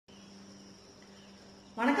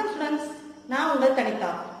வணக்கம் ஸ்டூடண்ட்ஸ், நான் உங்கள் தனிதா.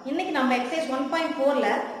 இன்னைக்கு நம்ம எக்ஸசைஸ் 1.4ல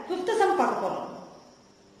 5th சம் பார்க்க போறோம்.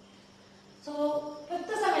 So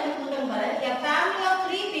 5th sum என்ன கொடுத்திருக்காங்க பாரு. A family of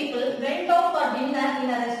 3 people went out for dinner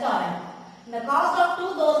in a restaurant. The cost of 2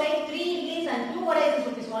 dosai, 3 idlis and 2 vadai is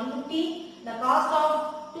rupees 150. The cost of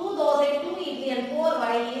 2 dosai, 2 idli and 4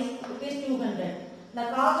 vadai is rupees 200. The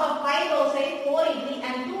cost of 5 dosai, 4 idli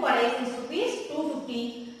and 2 vadai is rupees 250.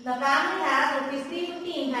 The family has rupees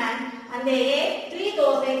 350 in hand and they ate 3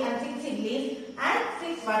 dosai and 6 idlis and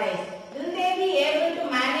 6 vadai. Will they be able to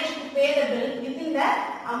manage to pay the bill within the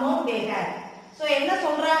amount they had? So என்ன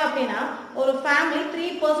சொல்றாங்க அப்படின்னா, ஒரு family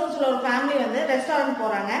 3 persons உள்ள ஒரு family வந்து restaurant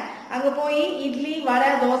போறாங்க. அங்க போய் இட்லி வடை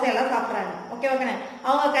தோசை எல்லாம் சாப்பிட்றாங்க. ஓகேவாக்கண்ணே,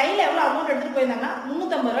 அவங்க கையில எவ்வளவு அமௌண்ட் எடுத்துட்டு போயிருந்தாங்கன்னா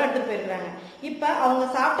 350 ரூபா எடுத்துட்டு போயிருக்காங்க. இப்ப அவங்க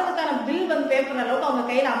சாப்பிட்டதுக்கான பில் வந்து பே பண்ற அளவுக்கு அவங்க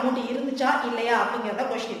கையில அமௌண்ட் இருந்துச்சா இல்லையா அப்படிங்கறத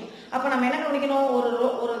கொஸ்டின். அப்ப நம்ம என்ன கவனிக்கணும்,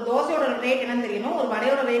 ஒரு தோசையோட ரேட் என்னன்னு தெரியணும், ஒரு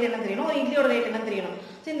வடையோட ரேட் என்ன தெரியணும், ஒரு இட்லியோட ரேட் என்னன்னு தெரியணும்.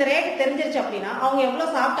 ஸோ இந்த ரேட் தெரிஞ்சிருச்சு அப்படின்னா அவங்க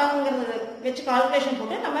எவ்வளவு சாப்பிட்டாங்கிறத வச்சு கால்குலேஷன்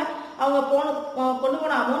போட்டு நம்ம அவங்க கொண்டு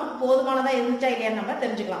போன அமௌண்ட் போதுமானதா இருந்துச்சா இல்லையான்னு நம்ம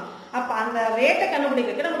தெரிஞ்சுக்கலாம். அப்ப அந்த ரேட்டை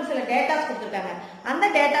கண்டுபிடிக்கிறதுக்கு நமக்கு சில டேட்டாஸ் கொடுத்துருக்காங்க. அந்த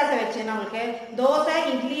டேட்டாஸை வச்சு நம்மளுக்கு தோசை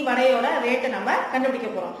இட்லி வடையோட ரேட்டை நம்ம கண்டுபிடிக்க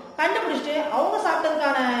போறோம். கண்டுபிடிச்சிட்டு அவங்க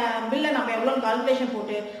சாப்பிட்டதுக்கான பில்லை நம்ம எவ்வளவு கால்குலேஷன்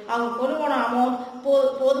போட்டு அவங்க கொண்டு போன அமௌண்ட்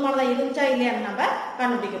போதுமானதா இருந்துச்சா இல்லையான்னு நம்ம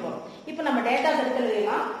கண்டுபிடிக்க போறோம். இப்ப நம்ம டேட்டாஸ்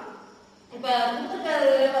எடுத்துக்கலாம். இப்ப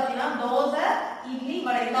கொடுத்துருக்கிறது பாத்தீங்கன்னா தோசை இட்லி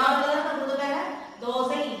வடை தான் கொடுத்துருக்காங்க.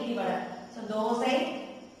 தோசை இட்லி வடை. ஸோ தோசை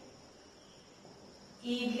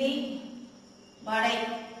இட்லி வடை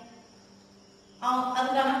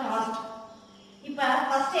அதுக்கான காஸ்ட். இப்ப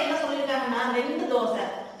ஃபர்ஸ்ட் என்ன சொல்லிருக்காங்கன்னா 2 தோசை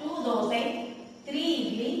 2 தோசை 3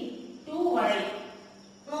 இட்லி 2 வடை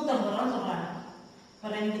 150 ரூபாய் சொல்றாங்க. இப்ப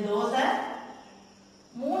 2 தோசை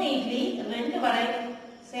 3 இட்லி 2 வடை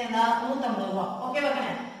சேர்ந்தா 150 ரூபாய். Okay okay.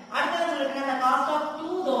 அடுத்தது சொல்லிருக்காங்க the cost of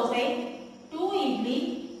 2 dosa 2 idli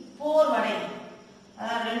 4 வடை.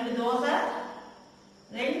 அதாவது 2 தோசை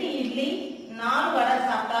 2 இட்லி 4 வடை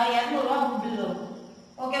சாப்பிட்டா 200 ரூபாய் பில் வரும்.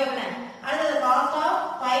 Okay okay. அடுத்தது cost of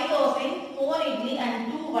 5 dosa 4 idli and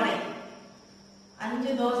 2 வடை.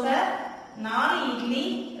 5 தோசை 4 இட்லி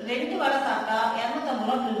 2 வடை சாப்பிட்டா 250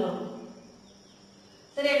 ரூபாய் பில் வரும்.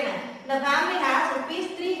 சரியா? The family has rupees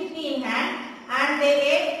 350 in hand and they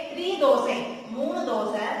ate 3 dosa 3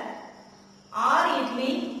 dosa 6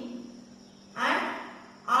 idli and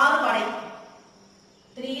 6 vada.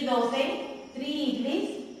 3 dosa 3 idli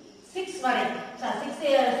 6 vada. 6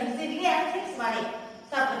 idli and 6 வடை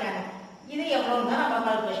சாப்பிட்டுருக்காங்க. இது எவ்வளவுன்னு தான் நம்ம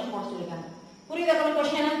கால்குலேஷன் போட்டு சொல்லிருக்காங்க. புரியுதா?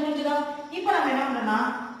 கொஸ்டின் என்ன புரிஞ்சுதா? இப்போ நம்ம என்ன பண்றோம்னா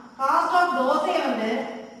காஸ்ட் ஆஃப் தோசை வந்து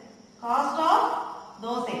காஸ்ட் ஆஃப்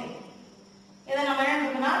தோசை இதை நம்ம என்ன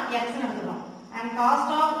எடுத்துக்கணும், x ன்னு எடுத்துக்கணும். அண்ட்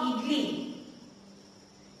காஸ்ட் ஆஃப் இட்லி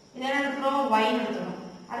இதை என்ன எடுத்துக்கணும், y ன்னு எடுத்துக்கணும்.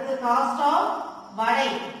 அடுத்து காஸ்ட் ஆஃப் வடை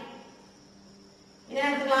இதை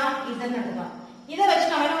எடுத்துக்கலாம், z ன்னு எடுத்துக்கலாம். இதை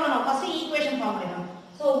வச்சு நம்ம என்ன பண்ணணும், ஃபர்ஸ்ட் ஈக்குவேஷன் ஃபார்ம் பண்ணணும்.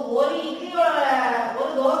 சோ ஒரு இட்லியோட ஒரு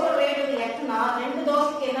தோசையோட ரேட் வந்து x னா 2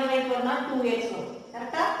 தோசைக்கு என்ன ரேட் வரும்னா 2x வரும்.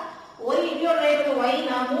 கரெக்ட்டா? ஒரு இட்லியோட ரேட் y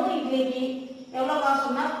னா 3 இட்லிக்கு எவ்வளவு காஸ்ட்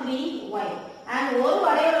வரும்னா 3y. அண்ட் ஒரு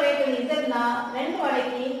வடையோட ரேட் வந்து z னா 2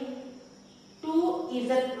 வடைக்கு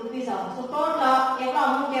 2z rupees ஆகும். சோ டோட்டலா எவ்வளவு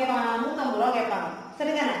அமௌண்ட் கேட்பாங்க, 150 ரூபாய் கேட்பாங்க.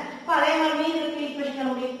 சரிதானே? அப்ப அதே மாதிரி மீதி இருக்க ஈக்குவேஷன்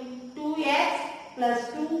பண்ண முடியும். 2x plus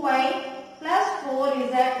 2y plus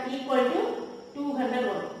 4z equal to 200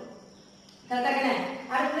 வரும். கரெக்டானே?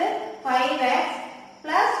 அடுத்து 5x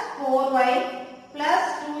plus 4y plus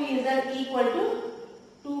 2z equal to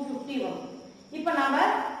 250 வரும். இப்போ நாம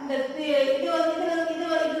இந்த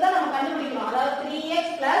இதுதான் நம்ம கண்டுபிடிக்கணும். அதாவது 3x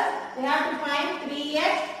plus we have to find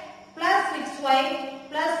 3x plus 6y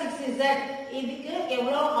plus 6z இதுக்கு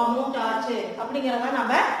எவ்வளவு அமௌண்ட் ஆச்சு அப்படிங்கறத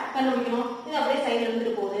நம்ம கண்டுபிடிக்கணும். இது அப்படியே சைடுல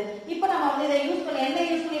இருந்துட்டு போகுது. இப்போ நம்ம வந்து இதை யூஸ்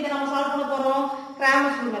பண்ணி இதை நம்ம சால்வ் பண்ண போறோம்,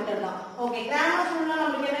 கிராமர் ரூல் மெத்தட் தான். ஓகே, கிராமர் ரூல்னா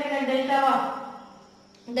நமக்கு என்ன கிடைக்கும், டெல்டாவா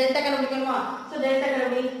டெல்டா கண்டுபிடிக்கணுமா? சோ டெல்டா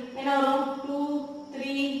கண்டுபிடி என்ன வரும், 2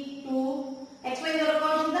 3 2 x y இதோட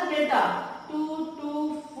கோஎஃபிஷியன்ட் தான் டெல்டா 2 2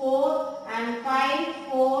 4 and 5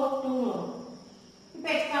 4 2 வரும். இப்போ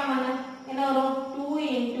எக்ஸ்ட்ரா பண்ண என்ன வரும், 2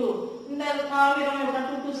 into இந்த கால்குலேட் பண்ணா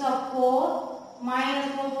 2 2s are 4 minus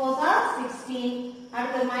 4 4s are 16.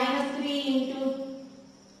 அடுத்து minus 3 into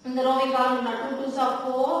இந்த ரோவை கால்குலேட் பண்ணா 2 2s are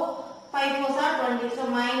 4 5 4s are 20. so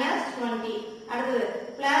minus 20. அடுத்து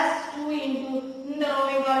plus 2 into இந்த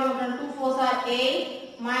ரோவை கால்குலேட் பண்ணா 2 4s are 8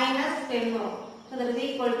 minus 10 வரும். so that is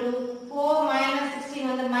equal to 4 minus 16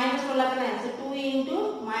 வந்து minus 12 ஆக்குறேன். so 2 into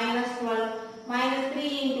minus 12 minus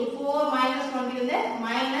 3 into 4 minus 20 வந்து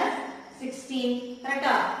minus 16.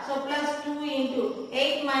 கரெக்ட்டா? so plus 2 into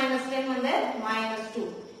 8 minus 10 வந்து minus 2.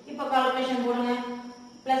 இப்போ கால்குலேஷன் போடுங்க.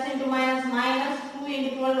 plus into minus minus 2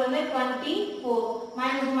 into 12 வந்து 24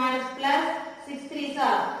 minus minus plus 6 3s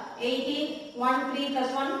are 18, 1 3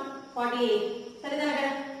 plus 1 48. சரிதானே?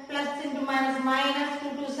 plus into minus minus 2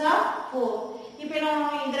 2s are 4. இப்போ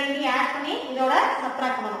நம்ம இந்த ரெண்டையும் ஆட் பண்ணி இதோட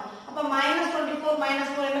சப்ட்ராக்ட் பண்ணனும். அப்ப -24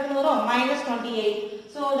 -4 என்ன வரும்? -28.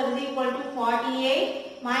 So that is equal to 48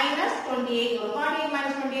 minus 28. 48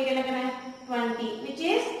 minus 28 என்ன? 20, which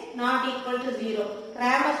is not equal to 0.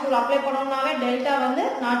 Cramer rule apply பண்ணனும்னாவே delta வந்து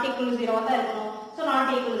not equal to 0 வா இருக்கணும். So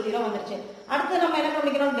not equal to 0 வந்துருச்சு. அடுத்து நம்ம என்ன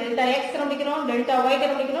கண்டுபிடிக்கணும்? டெல்டா x கண்டுபிடிக்கணும், டெல்டா y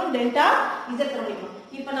கண்டுபிடிக்கணும், டெல்டா z கண்டுபிடிக்கணும்.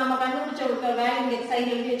 இப்போ நம்ம கண்டுபிடிச்ச ஒரு வேல்யூ இந்த சைடு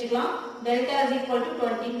எழுதி வச்சுக்கலாம். டெல்டா is equal to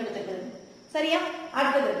 20 கிடைச்சிருக்கு. சரியா?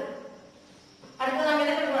 அடுத்து நம்ம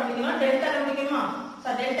என்ன கண்டுபிடிக்கணும்? டெல்டா கண்டுபிடிக்கணுமா? சோ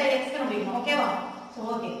டெல்டா x கண்டுபிடிக்கணும். ஓகேவா? So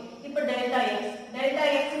okay. இப்போ டெல்டா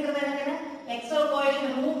xங்கிறது என்னங்க? x ஓட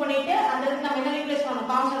கோஎஃபிஷியன்ட் ரிமூவ் பண்ணிட்டு அந்த இடத்துல நம்ம என்ன ரீப்ளேஸ் பண்ணனும்?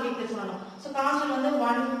 கான்ஸ்டன்ட் ரீப்ளேஸ் பண்ணனும். சோ கான்ஸ்டன்ட் வந்து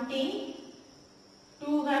 150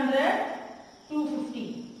 200 250.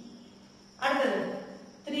 அடுத்து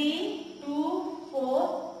 3 2 4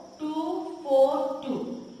 2 4 2.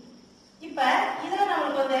 இப்போ இதல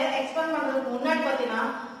நமக்கு வந்து எக்ஸ்பேண்ட் பண்றதுக்கு முன்னாடி பாத்தீங்கன்னா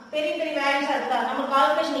பெரிய பெரிய வேல்யூஸா இருக்கா, நம்ம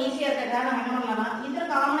கால்குலேஷன் ஈஸியா இருக்கா, நம்ம என்ன பண்ணலாம்னா இதுல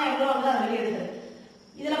காமனா எவ்வளவு வருதோ அதை வெளிய எடுத்துரு.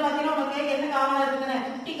 இதுல பாத்தீங்கன்னா உங்களுக்கு என்ன காமனா இருக்குன்னு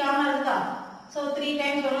 50 காமனா இருக்கா. சோ 3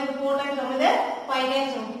 டைம்ஸ் வரும், இது 4 டைம்ஸ் வரும், இது 5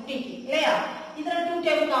 டைம்ஸ் வரும் 50 இல்லையா? இதுல 2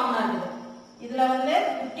 டைம் காமனா இருக்குது. இதுல வந்து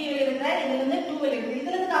 50 வெளிய எடுக்கற, இதுல இருந்து 2 வெளிய எடுக்கற.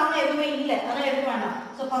 இதுல இருந்து காமனா எதுவுமே இல்ல, அதனால எடுக்க வேண்டாம்.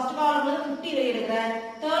 சோ ஃபர்ஸ்ட் காலம்ல இருந்து 50 வெளிய எடுக்கற,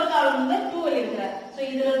 தேர்ட் காலம்ல இருந்து 2 வெளிய எடுக்கற. சோ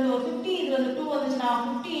இதுல இருந்து ஒரு 50, இதுல இருந்து 2 வந்துச்சுனா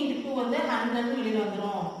 50 * 2 வந்து 100 வெளிய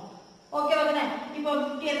வந்துரும். ஓகேவா தானே? இப்போ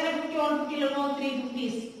 50 எத்தனை 51 50 ல இருக்கும் 3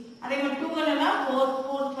 50s. அதே மாதிரி 2 னா 4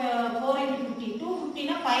 * 50. 250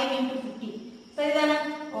 னா 5 * 50. சரிதானே?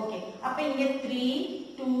 ஓகே. அப்ப இங்க 3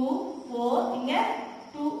 2 4 இங்க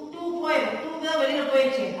 2 போயிடும். 2 தான் வெளியில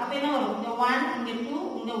போயிடுச்சு. அப்ப என்ன வரும்? இங்க 1 இங்க 2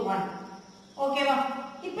 இங்க 1. ஓகேவா?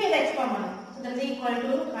 இப்போ இத எக்ஸ்பாண்ட் பண்ணனும். So that is equal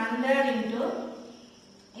to 100 into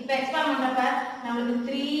இப்போ எக்ஸ்பாண்ட் பண்றப்ப நமக்கு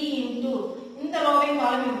 3 into இந்த ரோவையும்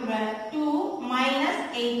காலம் இருக்கிற 2 -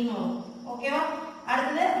 8 வரும். ஓகேவா?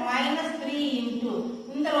 அடுத்து -3 into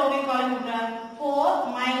இந்த ரோவையும் காலம் இருக்கிற 4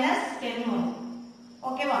 - 10 வரும்.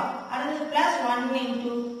 ஓகேவா? அடுத்து +1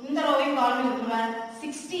 into இந்த ரோவையும் காலம் இருக்கிற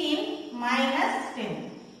 16 - 10.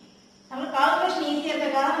 நம்ம கால்குலேஷன் ஈஸியா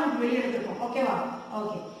இருக்கறதால நம்ம வெளிய எடுத்துறோம். ஓகேவா?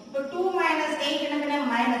 ஓகே. இப்போ 2 - 8 என்னன்னா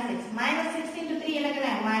 -6. -6 into 3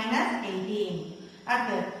 என்னன்னா -18.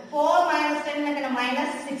 அடுத்து 4 - 10 என்னன்னா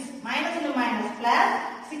 -6. minus into minus plus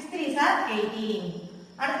 6 3s are 18.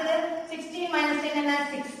 அடுத்து 16 - 10 என்ன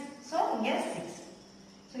 6. So இங்க 6.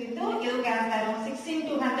 So இது கேன்சல் ஆகும். 6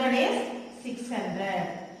 into 100 is 600.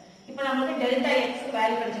 இப்போ நமக்கு டெல்டா x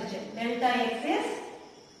வேல்யூ கிடைச்சிருச்சு. டெல்டா x is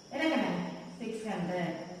என்னங்க 600.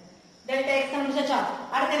 டெல்டா x கண்டுபிடிச்சா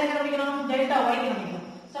அடுத்து என்ன கண்டுபிடிக்கணும்? டெல்டா y கண்டுபிடிக்கணும்.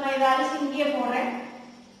 சோ நான் இத அழிச்சு இங்கே போடுறேன்.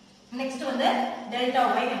 நெக்ஸ்ட் வந்து டெல்டா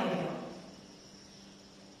y கண்டுபிடிக்கணும்.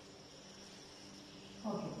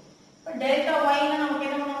 ஓகே. இப்போ டெல்டா y னா நமக்கு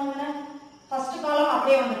என்ன பண்ணுவாங்க? ஃபர்ஸ்ட் காலம்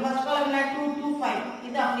அப்படியே வந்துரும். ஃபர்ஸ்ட் காலம் என்ன 2 2 5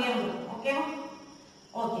 இது அப்படியே வந்துரும். ஓகேவா?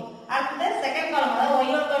 ஓகே. அடுத்து செகண்ட் காலம் அதாவது y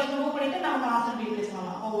ஓட கோஎஃபிஷியன்ட் மூவ் பண்ணிட்டு நம்ம கான்ஸ்டன்ட் ரீப்ளேஸ்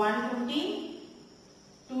பண்ணலாம். 150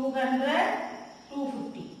 200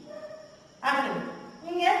 250. அடுத்து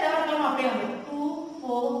இங்க தேர்ட் காலம் அப்படியே வந்துரும். 2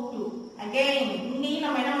 4 2. அகைன் இங்கேயும்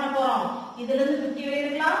நம்ம என்ன பண்ண போறோம்? இதுல இருந்து 50 வெளிய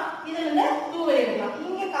எடுக்கலாம், இதுல இருந்து 2 வெளிய எடுக்கலாம்.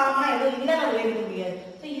 இங்க காமனா எதுவும் இல்ல, நம்ம வெளிய எடுக்க முடியாது.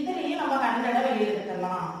 சோ இதுலயும் நம்ம 100 வெளிய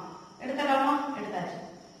எடுத்துறலாம். எடுத்துறலாமா? எடுத்தாச்சு.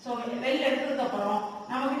 சோ வெளிய எடுத்ததுக்கு அப்புறம்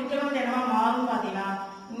நமக்கு டிட்டர்மினன்ட் என்னவா மாறும் பாத்தீங்கன்னா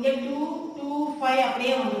இங்க 2 2 5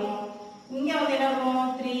 அப்படியே வந்துரும். இங்க வந்து என்ன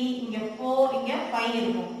இருக்கும்? 3 இங்க 4 இங்க 5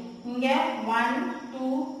 இருக்கும். இங்க 1 2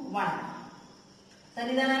 1.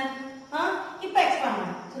 சரிதானே? இப்போ எக்ஸ்பாண்ட்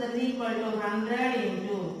பண்ணு. So that is equal to 100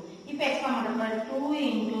 into இப்போ எக்ஸ்பாண்ட் பண்றப்ப 2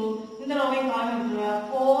 into இந்த ரோவை காலம் எடுத்துவா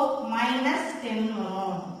 4 - 10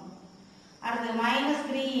 வரும். அடுத்து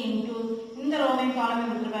 -3 into இந்த ரோவை காலம்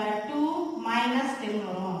எடுத்துவா 2 - 10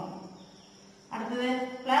 வரும். அடுத்து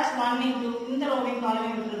 +1 into இந்த ரோவை காலம்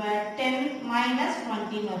எடுத்துவா 10 -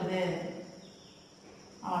 20 வருது.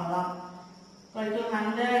 அவ்வளவுதான். equal to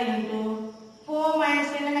 100 into 4 -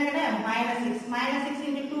 10 என்ன கிடையாது? -6. -6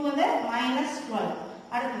 into 2 வந்து -12.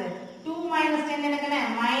 அடுத்து 2 - 10 என்ன கிடையாது?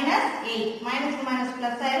 -8. minus to minus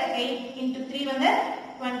plus ஆயிரும். 8 into 3 வந்து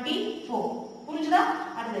 24. புரிஞ்சுதா?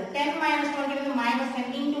 அடுத்து 10 - 20 வந்து -10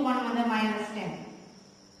 into 1 வந்து -10.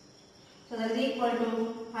 So that is equal to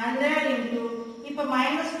 100 into இப்போ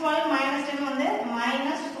 -12 -10 வந்து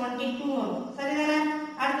 -22 வரும். சரிதானே?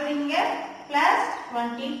 அடுத்து இங்க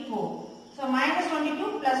 +24. So -22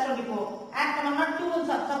 plus 24. Add பண்ணோம்னா 2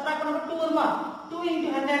 subtract பண்ணோம்னா 2 வருமா? 2 into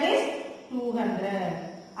 100 is 200.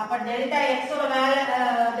 அப்ப டெல்டா x ஓட வேல்யூ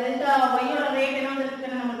டெல்டா y ஓட ரேட் என்ன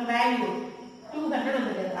வந்திருக்கு? நமக்கு வேல்யூ 200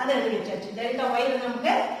 வந்திருக்கு. அதை எழுதி வச்சாச்சு. டெல்டா y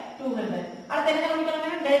நமக்கு 200. அடுத்து என்ன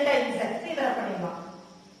கண்டுபிடிக்கணும்? Delta z. இத பண்ணி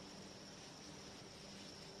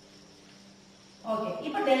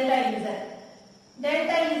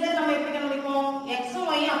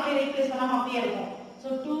பண்ணாம அப்படியே இருக்கும். So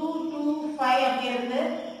 2 2 5 அப்படியே இருக்குது.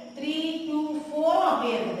 3 2 4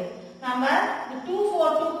 அப்படியே இருக்குது. நம்ம 2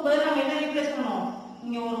 4 2 க்கு பதிலா நம்ம என்ன ரீப்ளேஸ் பண்ணோம்?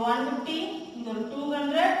 இங்க ஒரு 150, இங்க ஒரு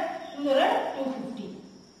 200, இங்க ஒரு 250.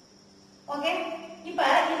 ஓகே? இப்போ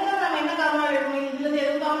இதுல நம்ம என்ன காமனா எடுக்கணும்? இதுல இருந்து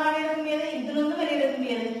எதுவும் காமனா எடுக்க முடியாது. இதுல இருந்து வெளிய எடுக்க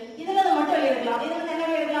முடியாது. இதுல இருந்து மட்டும் வெளிய எடுக்கலாம். இதுல இருந்து என்ன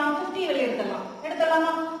வெளிய எடுக்கலாம்? 50 வெளிய எடுக்கலாம்.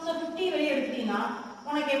 எடுத்துடலாமா? சோ 50 வெளிய எடுத்தீனா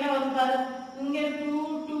உனக்கு என்ன வரும் பாரு. இங்க 2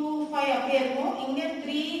 2 5 அப்படியே இருக்கும். இங்க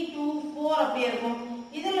 3 2 4 அப்படியே இருக்கும்.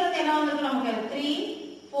 இதுல இருந்து என்ன வந்திருக்கு நமக்கு? 3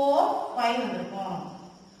 4 5 வந்திருக்கும்.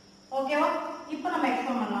 ஓகேவா? இப்போ நம்ம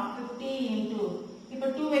எக்ஸ்பேண்ட் பண்ணலாம். 50 into இப்போ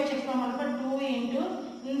 2 வெச்சு எக்ஸ்பேண்ட் பண்ணப்ப 2 into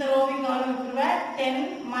இந்த ரோவிங் காலம் விட்டுருவ 10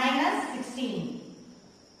 minus 16.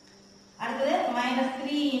 அடுத்தது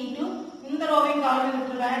 -3 into இந்த ரோவிங் காலம்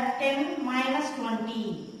விட்டுருவ 10 minus 20.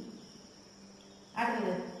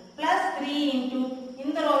 அடுத்தது +3 into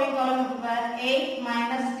இந்த ரோவிங் காலம் விட்டுருவ 8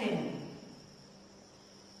 minus 10.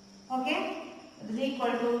 Okay? It is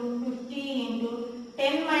equal to 50 into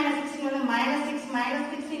 10 minus 16 வந்து -6 minus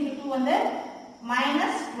 6 into 2 வந்து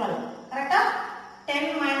 -12. கரெக்ட்டா? 10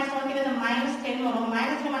 minus 20 வந்து -10 வரும்.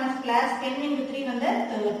 -2 minus plus 10 into 3 வந்து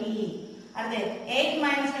 30. அடுத்து 8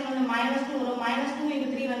 minus 10 வந்து -2 வரும். -2 into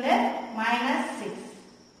 3 வந்து -6.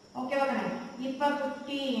 ஓகேவா கண்ணு? இப்போ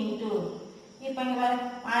 50 into இப்போ இங்க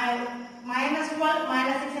பாரு -12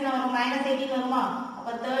 -6 என்ன வரும்? -18 வருமா? அப்ப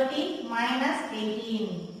 30 -18.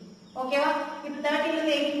 ஓகேவா? இப்போ 30 ல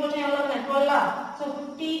இருந்து 18 போச்சா எவ்வளவு? 12. So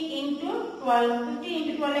 50 into 12. 50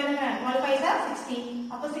 into 12 என்ன? 12 5 are 60.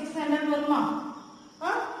 அப்ப 600 வருமா?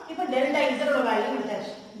 இப்போ டெல்டா z ஓட வேல்யூ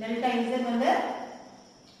எடுத்தாச்சு. டெல்டா z வந்து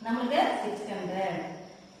நமக்கு 600.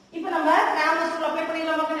 இப்போ நம்ம கிராமர்ஸ் ரூல் அப்ளை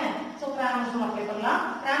பண்ணிடலாம் மக்களே. சோ கிராமர்ஸ் ரூல் அப்ளை பண்ணலாம்.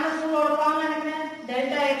 கிராமர்ஸ் ரூலோட ஃபார்முலா என்ன?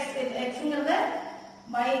 Delta xங்கிறது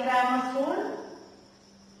by Cramer's rule.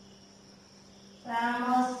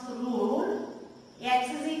 Cramer's rule x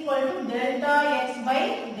is equal to delta x by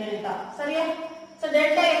delta. சரியா? So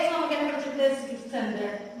delta x நமக்கு என்ன கிடைச்சிருக்கு? 600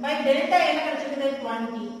 by delta என்ன கிடைச்சிருக்கு?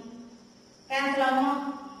 20. கேன்சல் ஆகுமா?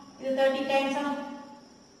 இது 30 டைம்ஸ் ஆ?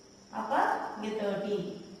 அப்ப இங்க 30.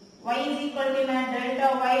 y is equal to என்ன? delta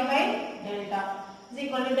y by delta is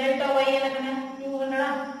equal to delta y என்ன? 200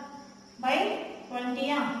 by 20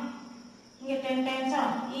 ஆ? இங்க 10 டைம்ஸ் ஆ?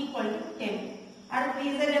 equal to 10.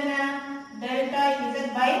 அடுத்து z என்ன? delta z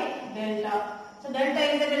by delta. So delta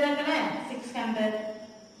z என்ன? 600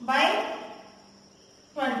 by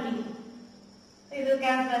 20. இது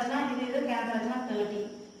கேன்சல் ஆச்சுனா இது கேன்சல் ஆச்சுனா 30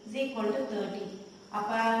 is equal to 30. அப்ப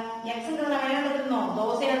x ங்கிறது நம்ம என்ன எடுத்துறோம்?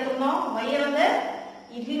 தோசை எடுத்துறோம். y வந்து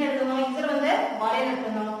இட்லி எடுத்துறோம். z வந்து வடை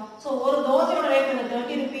எடுத்துறோம். சோ ஒரு தோசையோட ரேட் வந்து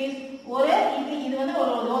 30 rupees. ஒரு இட்லி இது வந்து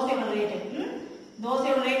ஒரு தோசையோட ரேட்.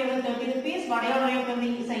 தோசையோட ரேட் வந்து 30 rupees. வடையோட ரேட் வந்து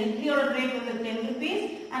இட்லியோட ரேட் வந்து 10 rupees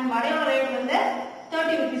and வடையோட ரேட் வந்து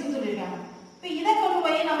 30 rupees னு சொல்லிருக்காங்க. இப்போ இத கொண்டு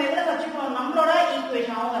போய் நம்ம எதுல சப்ஸ்டிட்யூட் பண்ணனும்? நம்மளோட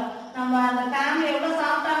ஈக்குவேஷன் அவங்க நம்ம அந்த ஃபேமிலி எவ்வளவு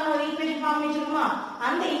சாப்பிட்டாங்கன்னு ஒரு ஈக்குவேஷன் ஃபார்ம் பண்ணிச்சிருக்கோமா?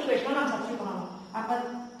 அந்த ஈக்குவேஷனை நம்ம சப்ஸ்டிட்யூட் பண்ணனும். அப்ப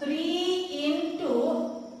 3 into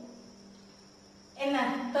என்ன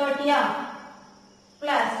 30 ஆ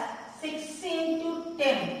plus 6 into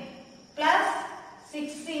 10 plus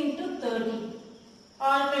 6 into 30.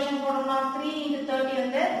 Alteration போடணும்னா 3 into 30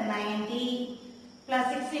 வந்து 90 plus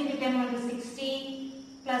 6 into 10 வந்து 60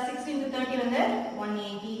 plus 6 into 30 வந்து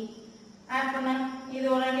 180. ஆட் பண்ணா இது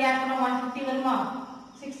ஒரு அடி ஆட் பண்ணா 150 வருமா?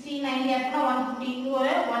 60 90 ஆட் பண்ணா 150 இது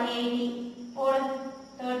ஒரு 180 போடு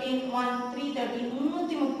 13 1 330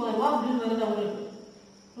 330 ரூபாய் பில் வருது உங்களுக்கு.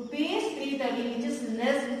 rupees 330 which is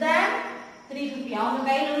less than 350. அவங்க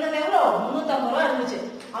கையில இருந்தது எவ்வளவு? 350 ரூபாய் இருந்துச்சு.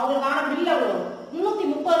 அவங்களுக்கான பில் எவ்வளவு?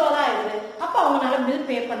 330 ரூபாய் தான் இருக்குது. அப்ப அவங்களால பில்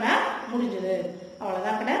பே பண்ண முடிஞ்சது.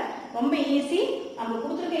 அவ்வளவுதான் கண்ணே. ரொம்ப ஈஸி. நம்ம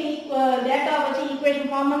கொடுத்திருக்க டேட்டா வச்சு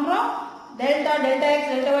ஈக்குவேஷன் ஃபார்ம் பண்றோம். Delta delta x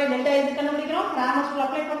delta y delta z கண்டுபிடிக்கிறோம். கிராமர்ஸ் ரூல்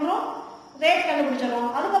அப்ளை பண்றோம். ரேட் கண்டுபிடிச்சறோம்.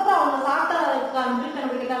 அதுக்கு அப்புறம் அவங்க சாப்பிட்டதுக்கான பில்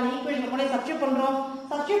கண்டுபிடிக்கிறதுக்கான ஈக்குவேஷன் கூட சப்ஸ்டிட்யூட் பண்றோம்.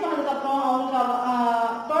 சப்ஸ்டிட்யூட் பண்ணதுக்கு அப்புறம் அவங்களுக்கு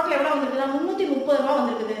டோட்டல் எவ்வளவு வந்திருக்குன்னா 330 ரூபாய்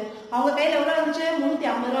வந்திருக்குது. அவங்க கையில எவ்வளவு இருந்துச்சு?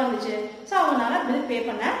 350 ரூபாய் இருந்துச்சு. சோ அவங்களால பில் பே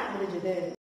பண்ண முடிஞ்சது.